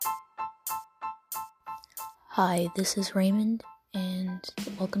Hi, this is Reymond, and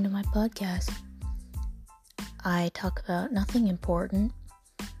welcome to my podcast. I talk about nothing important,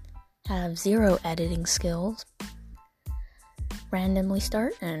 have zero editing skills, randomly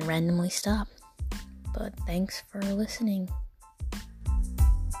start and randomly stop. But thanks for listening.